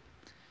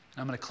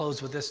I'm going to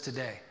close with this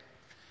today,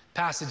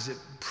 passage that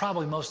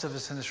probably most of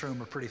us in this room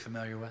are pretty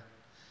familiar with.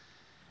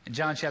 In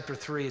John chapter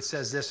 3, it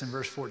says this in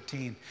verse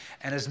 14,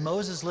 and as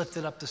Moses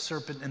lifted up the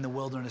serpent in the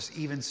wilderness,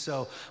 even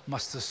so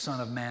must the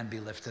Son of Man be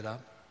lifted up,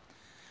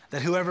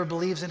 that whoever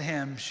believes in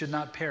Him should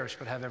not perish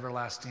but have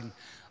everlasting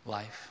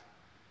life.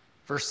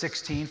 Verse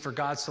 16, for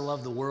God so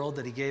loved the world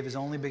that He gave His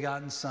only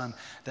begotten Son,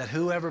 that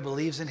whoever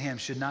believes in Him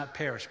should not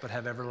perish but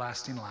have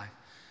everlasting life.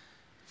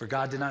 For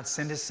God did not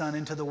send His Son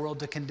into the world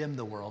to condemn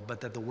the world, but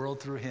that the world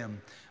through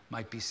Him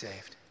might be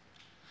saved.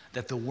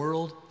 That the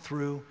world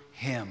through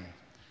Him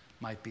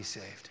might be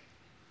saved.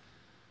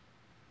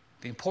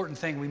 The important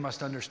thing we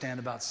must understand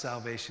about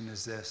salvation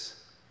is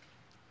this.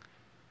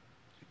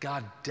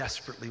 God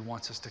desperately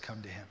wants us to come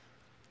to Him.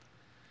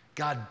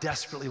 God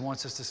desperately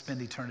wants us to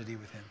spend eternity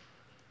with Him.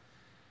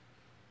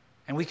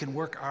 And we can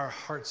work our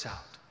hearts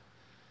out.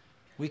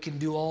 We can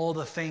do all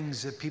the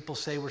things that people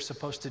say we're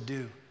supposed to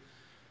do.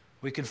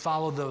 We can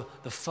follow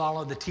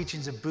the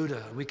teachings of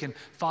Buddha. We can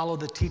follow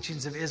the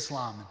teachings of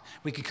Islam.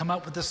 We can come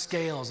up with the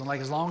scales. And like,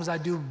 as long as I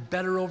do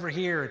better over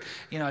here,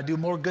 I do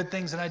more good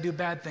things than I do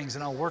bad things,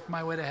 and I'll work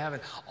my way to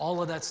heaven.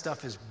 All of that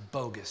stuff is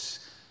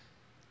bogus.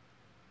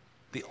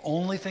 The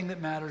only thing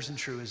that matters and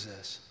true is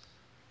this.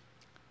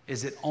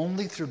 Is it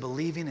only through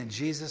believing in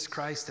Jesus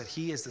Christ that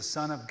he is the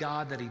Son of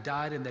God, that he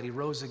died and that he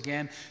rose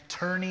again,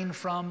 turning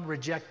from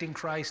rejecting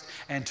Christ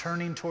and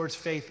turning towards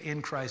faith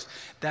in Christ?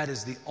 That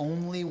is the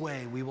only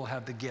way we will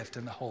have the gift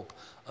and the hope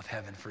of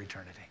heaven for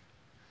eternity.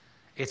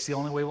 It's the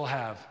only way we'll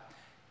have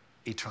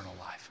eternal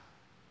life.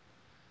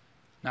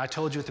 Now, I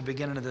told you at the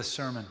beginning of this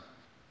sermon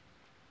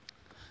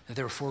that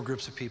there were 4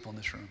 groups of people in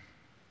this room.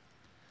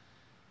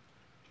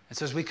 And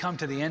so as we come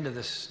to the end of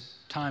this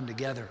time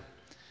together,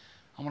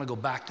 I want to go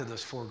back to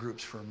those 4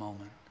 groups for a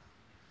moment.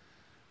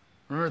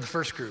 Remember the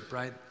first group,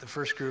 right? The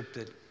first group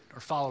that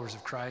are followers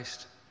of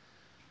Christ.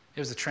 It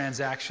was a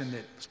transaction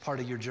that was part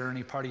of your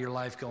journey, part of your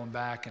life going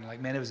back. And like,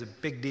 man, it was a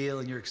big deal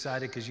and you're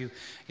excited because you've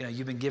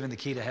been given the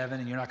key to heaven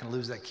and you're not going to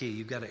lose that key.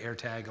 You've got an air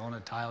tag on a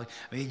tile.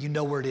 I mean, you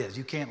know where it is.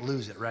 You can't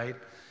lose it, right?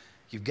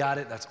 You've got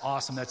it. That's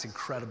awesome. That's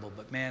incredible.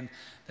 But man,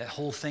 that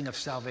whole thing of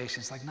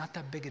salvation, it's like not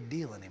that big a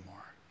deal anymore.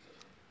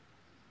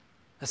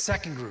 The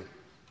second group,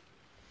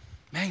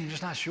 man, you're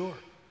just not sure.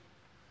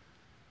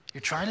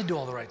 You're trying to do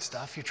all the right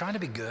stuff. You're trying to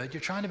be good.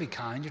 You're trying to be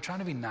kind. You're trying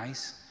to be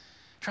nice.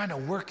 Trying to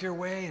work your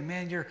way. And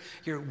man,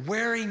 you're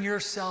wearing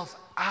yourself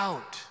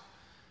out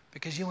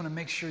because you want to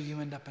make sure you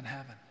end up in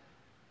heaven.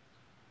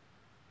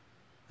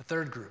 The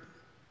third group,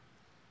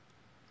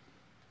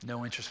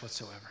 no interest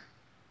whatsoever.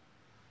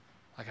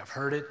 Like, I've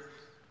heard it,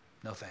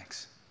 no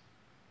thanks.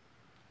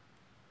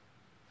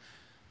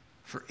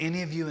 For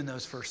any of you in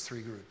those first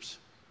 3 groups,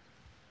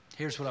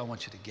 here's what I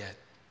want you to get.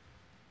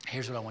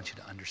 Here's what I want you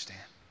to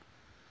understand.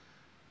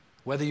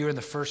 Whether you're in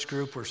the first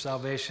group where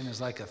salvation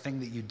is like a thing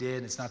that you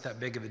did, it's not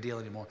that big of a deal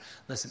anymore.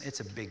 Listen, it's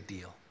a big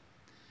deal.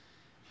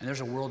 And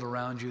there's a world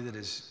around you that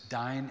is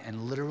dying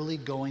and literally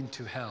going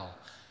to hell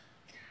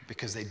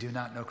because they do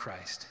not know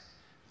Christ,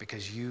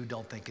 because you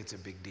don't think it's a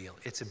big deal.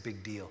 It's a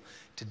big deal.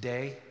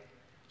 Today,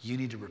 you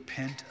need to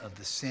repent of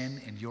the sin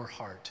in your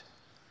heart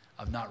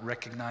of not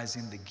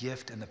recognizing the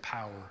gift and the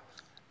power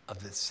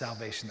of the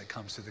salvation that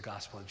comes through the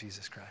gospel of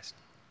Jesus Christ.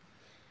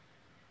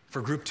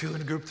 For group 2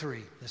 and group 3,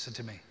 listen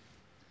to me.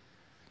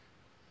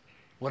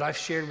 What I've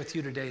shared with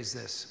you today is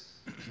this.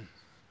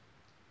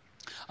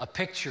 A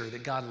picture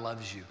that God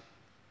loves you.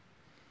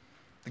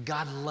 That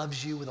God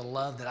loves you with a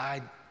love that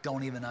I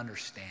don't even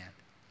understand.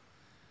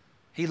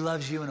 He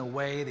loves you in a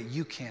way that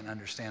you can't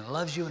understand. He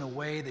loves you in a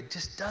way that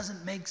just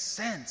doesn't make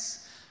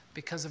sense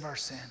because of our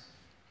sin.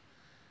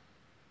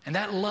 And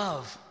that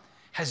love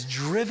has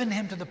driven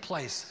him to the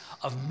place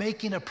of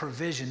making a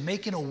provision,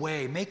 making a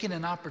way, making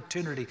an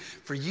opportunity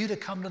for you to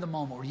come to the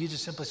moment where you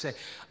just simply say,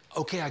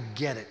 okay, I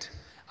get it.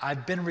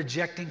 I've been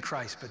rejecting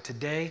Christ, but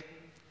today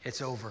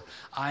it's over.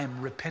 I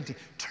am repenting,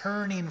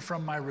 turning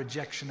from my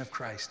rejection of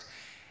Christ.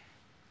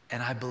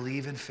 And I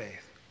believe in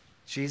faith.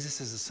 Jesus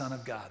is the Son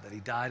of God, that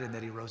he died and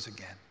that he rose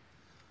again.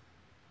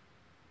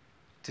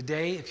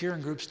 Today, if you're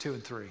in groups 2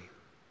 and 3,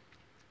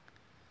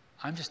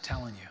 I'm just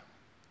telling you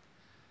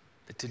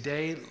that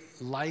today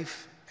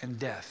life and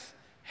death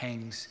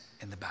hangs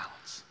in the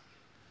balance.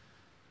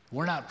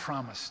 We're not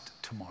promised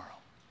tomorrow.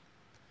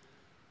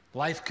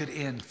 Life could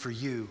end for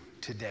you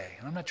today.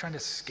 And I'm not trying to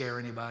scare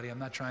anybody. I'm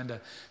not trying to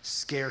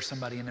scare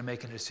somebody into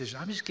making a decision.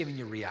 I'm just giving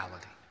you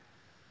reality.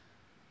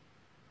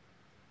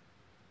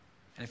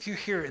 And if you're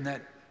here in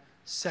that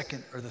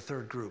second or the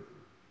third group,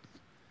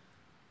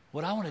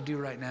 what I want to do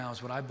right now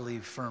is what I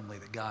believe firmly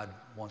that God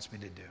wants me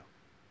to do.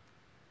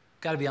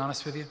 Got to be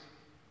honest with you.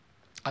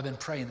 I've been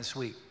praying this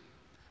week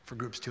for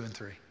groups 2 and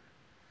 3.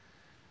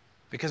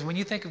 Because when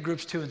you think of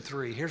groups 2 and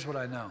 3, here's what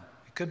I know.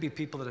 It could be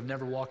people that have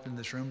never walked in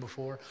this room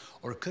before,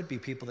 or it could be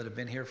people that have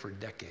been here for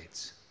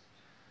decades.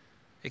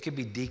 It could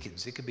be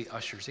deacons. It could be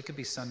ushers. It could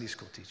be Sunday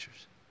school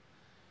teachers.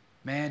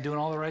 Man, doing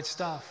all the right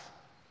stuff.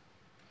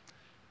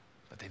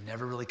 But they've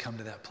never really come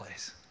to that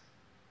place.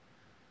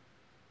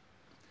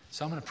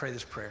 So I'm going to pray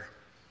this prayer.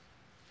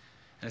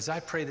 And as I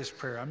pray this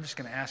prayer, I'm just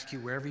going to ask you,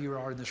 wherever you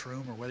are in this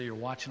room, or whether you're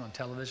watching on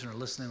television or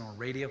listening on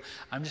radio,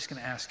 I'm just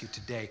going to ask you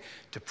today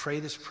to pray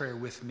this prayer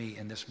with me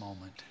in this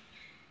moment.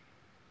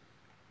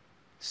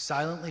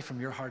 Silently from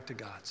your heart to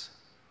God's.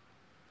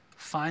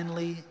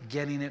 Finally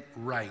getting it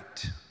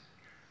right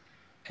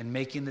and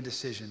making the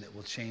decision that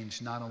will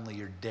change not only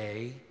your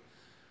day,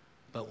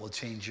 but will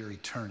change your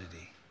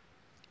eternity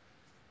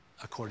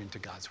according to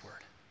God's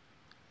word.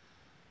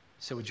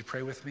 So would you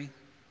pray with me?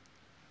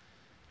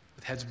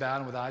 With heads bowed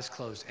and with eyes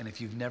closed. And if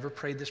you've never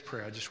prayed this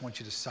prayer, I just want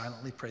you to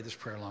silently pray this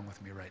prayer along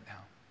with me right now.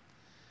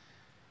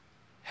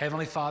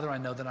 Heavenly Father, I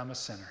know that I'm a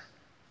sinner.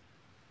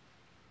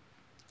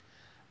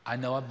 I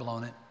know I've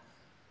blown it.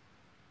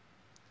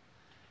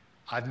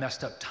 I've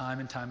messed up time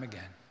and time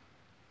again.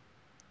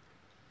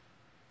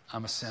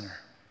 I'm a sinner.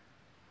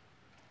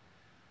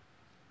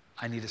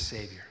 I need a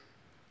Savior.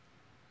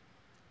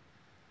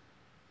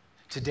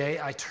 Today,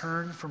 I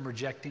turn from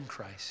rejecting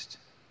Christ.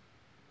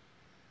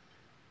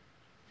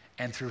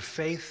 And through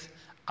faith,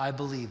 I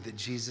believe that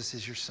Jesus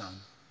is your Son,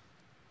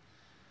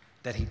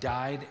 that he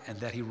died and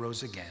that he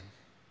rose again.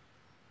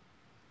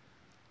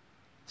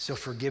 So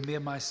forgive me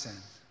of my sin.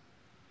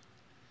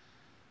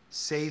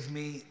 Save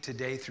me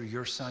today through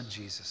your Son,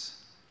 Jesus.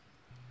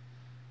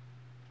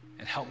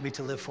 and help me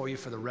to live for you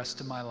for the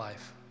rest of my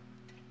life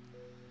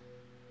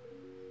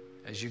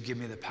as you give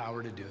me the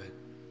power to do it.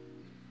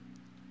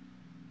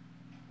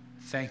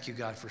 Thank you,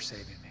 God, for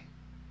saving me.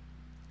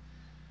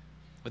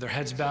 With our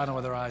heads bowed and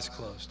with our eyes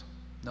closed,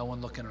 no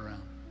one looking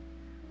around.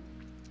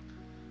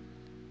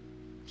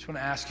 I just want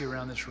to ask you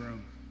around this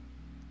room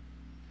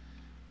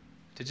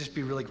to just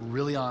be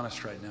really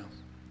honest right now.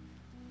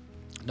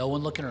 No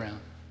one looking around.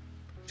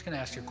 I'm just going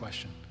to ask you a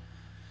question.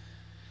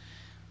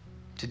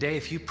 Today,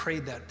 if you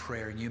prayed that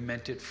prayer and you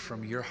meant it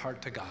from your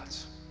heart to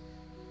God's,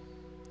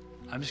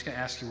 I'm just going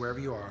to ask you wherever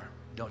you are,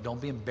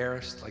 don't be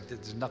embarrassed. Like,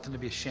 there's nothing to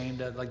be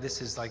ashamed of. Like,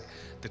 this is like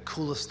the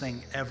coolest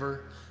thing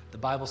ever. The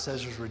Bible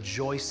says there's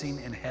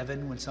rejoicing in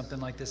heaven when something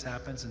like this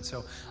happens. And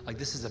so, like,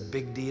 this is a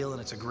big deal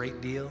and it's a great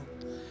deal.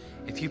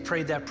 If you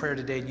prayed that prayer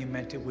today and you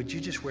meant it, would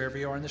you just, wherever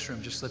you are in this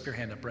room, just slip your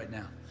hand up right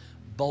now?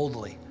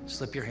 Boldly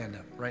slip your hand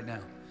up right now.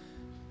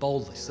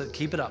 Boldly,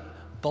 keep it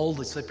up.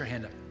 Boldly slip your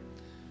hand up.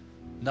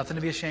 Nothing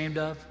to be ashamed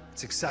of.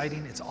 It's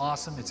exciting. It's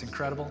awesome. It's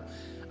incredible.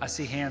 I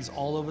see hands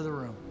all over the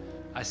room.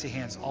 I see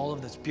hands all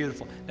over. That's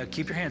beautiful. Now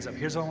keep your hands up.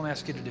 Here's what I want to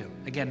ask you to do.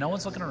 Again, no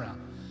one's looking around,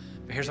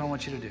 but here's what I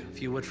want you to do,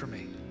 if you would for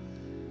me.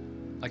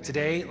 Like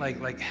today,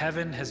 like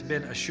heaven has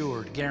been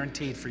assured,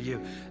 guaranteed for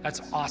you.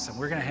 That's awesome.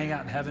 We're going to hang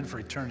out in heaven for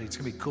eternity. It's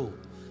going to be cool.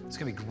 It's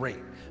going to be great.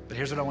 But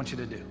here's what I want you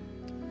to do.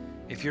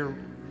 If you're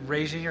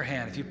raising your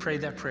hand, if you prayed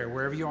that prayer,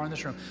 wherever you are in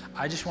this room,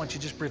 I just want you,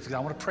 just briefly, I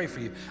want to pray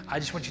for you. I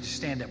just want you to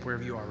stand up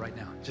wherever you are right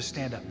now. Just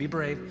stand up. Be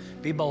brave.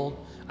 Be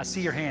bold. I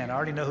see your hand. I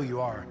already know who you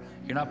are.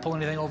 You're not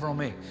pulling anything over on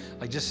me.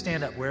 Like, just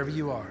stand up wherever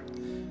you are.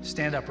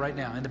 Stand up right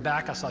now. In the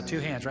back, I saw two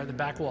hands right in the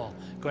back wall.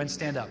 Go ahead and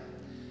stand up.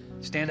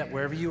 Stand up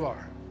wherever you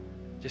are.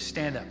 Just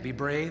stand up. Be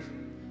brave.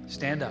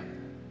 Stand up.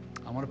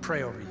 I want to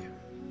pray over you.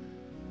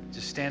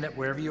 Just stand up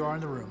wherever you are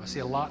in the room. I see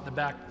a lot in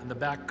the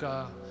back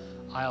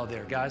aisle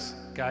there. Guys,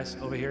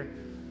 over here.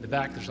 In the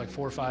back, there's like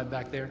 4 or 5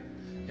 back there.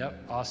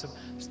 Yep, awesome.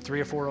 There's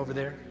 3 or 4 over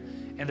there.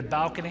 And the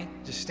balcony,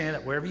 just stand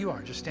up wherever you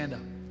are. Just stand up.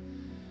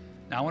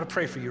 Now, I want to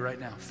pray for you right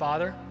now.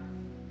 Father,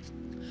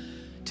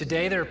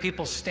 today there are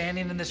people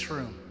standing in this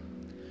room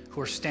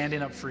who are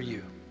standing up for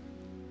you,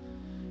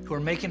 who are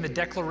making the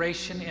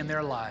declaration in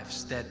their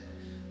lives that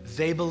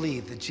they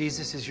believe that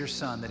Jesus is your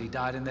son, that he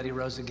died and that he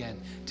rose again.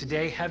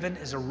 Today, heaven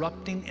is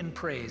erupting in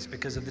praise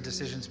because of the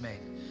decisions made.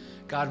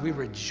 God, we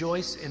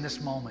rejoice in this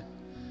moment.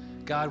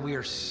 God, we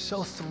are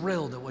so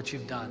thrilled at what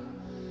you've done.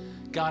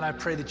 God, I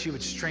pray that you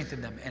would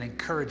strengthen them and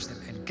encourage them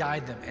and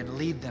guide them and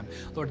lead them.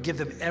 Lord, give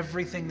them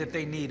everything that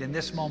they need in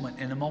this moment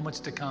and the moments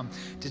to come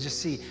to just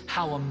see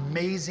how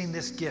amazing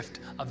this gift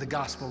of the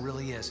gospel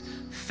really is.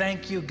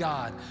 Thank you,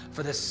 God,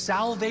 for the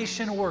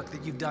salvation work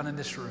that you've done in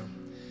this room.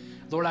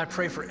 Lord, I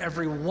pray for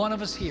every one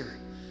of us here,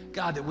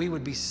 God, that we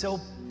would be so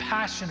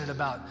passionate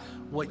about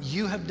what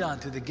you have done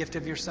through the gift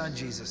of your son,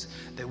 Jesus,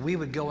 that we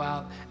would go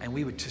out and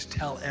we would just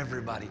tell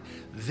everybody,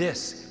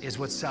 this is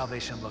what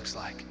salvation looks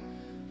like.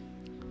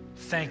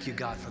 Thank you,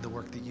 God, for the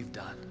work that you've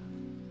done.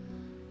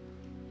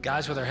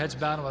 Guys, with our heads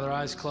bowed and with our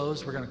eyes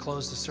closed, we're going to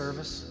close the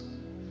service.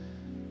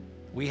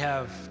 We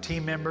have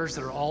team members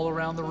that are all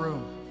around the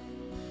room.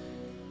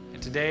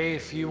 And today,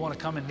 if you want to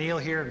come and kneel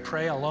here and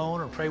pray alone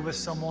or pray with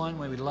someone,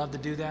 we would love to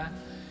do that.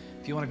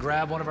 If you want to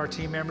grab one of our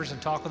team members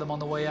and talk with them on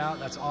the way out,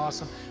 that's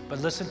awesome. But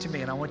listen to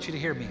me, and I want you to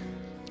hear me.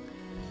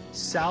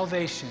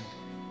 Salvation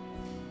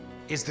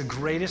is the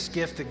greatest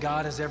gift that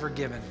God has ever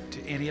given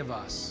to any of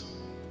us.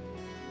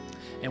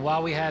 And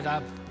while we had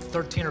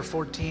 13 or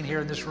 14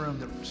 here in this room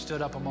that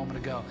stood up a moment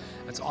ago,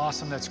 that's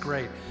awesome, that's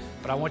great.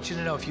 But I want you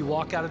to know, if you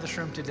walk out of this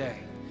room today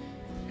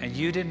and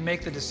you didn't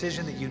make the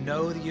decision that you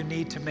know that you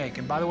need to make,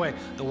 and by the way,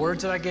 the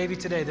words that I gave you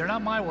today, they're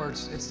not my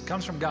words, it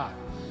comes from God.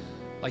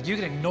 Like, you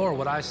can ignore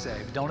what I say,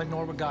 but don't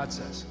ignore what God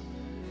says.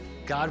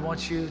 God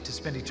wants you to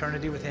spend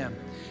eternity with him.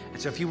 And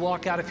so if you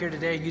walk out of here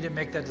today and you didn't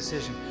make that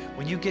decision,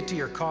 when you get to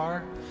your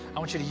car, I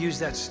want you to use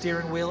that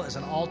steering wheel as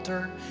an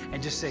altar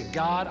and just say,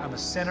 God, I'm a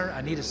sinner.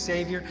 I need a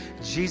Savior.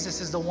 Jesus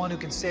is the one who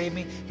can save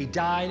me. He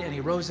died and he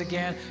rose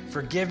again.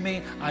 Forgive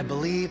me. I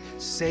believe.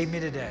 Save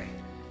me today.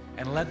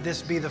 And let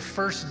this be the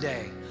first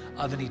day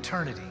of an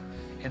eternity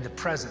in the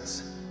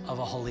presence of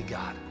a holy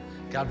God.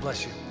 God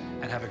bless you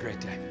and have a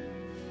great day.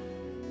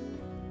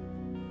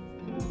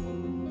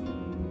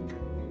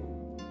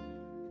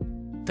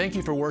 Thank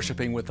you for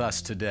worshiping with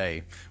us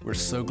today. We're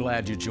so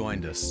glad you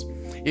joined us.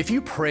 If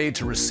you prayed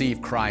to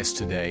receive Christ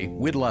today,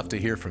 we'd love to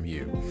hear from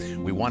you.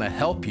 We want to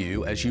help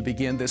you as you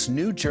begin this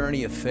new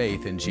journey of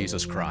faith in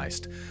Jesus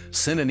Christ.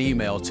 Send an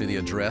email to the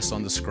address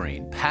on the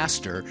screen,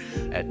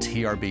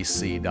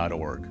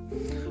 pastor@trbc.org.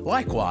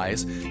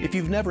 Likewise, if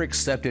you've never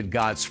accepted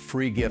God's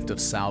free gift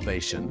of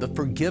salvation, the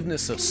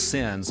forgiveness of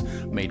sins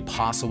made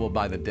possible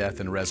by the death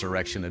and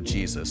resurrection of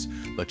Jesus,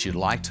 but you'd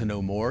like to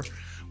know more,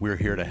 we're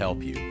here to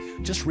help you.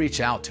 Just reach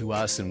out to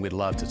us and we'd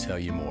love to tell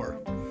you more.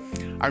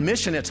 Our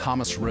mission at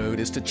Thomas Road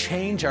is to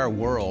change our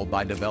world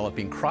by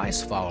developing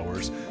Christ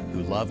followers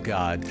who love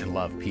God and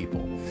love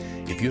people.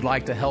 If you'd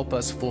like to help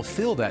us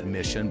fulfill that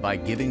mission by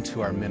giving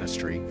to our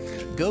ministry,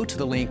 go to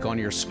the link on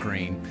your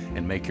screen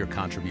and make your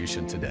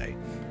contribution today.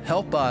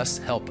 Help us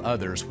help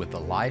others with the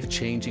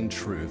life-changing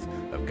truth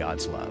of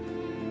God's love.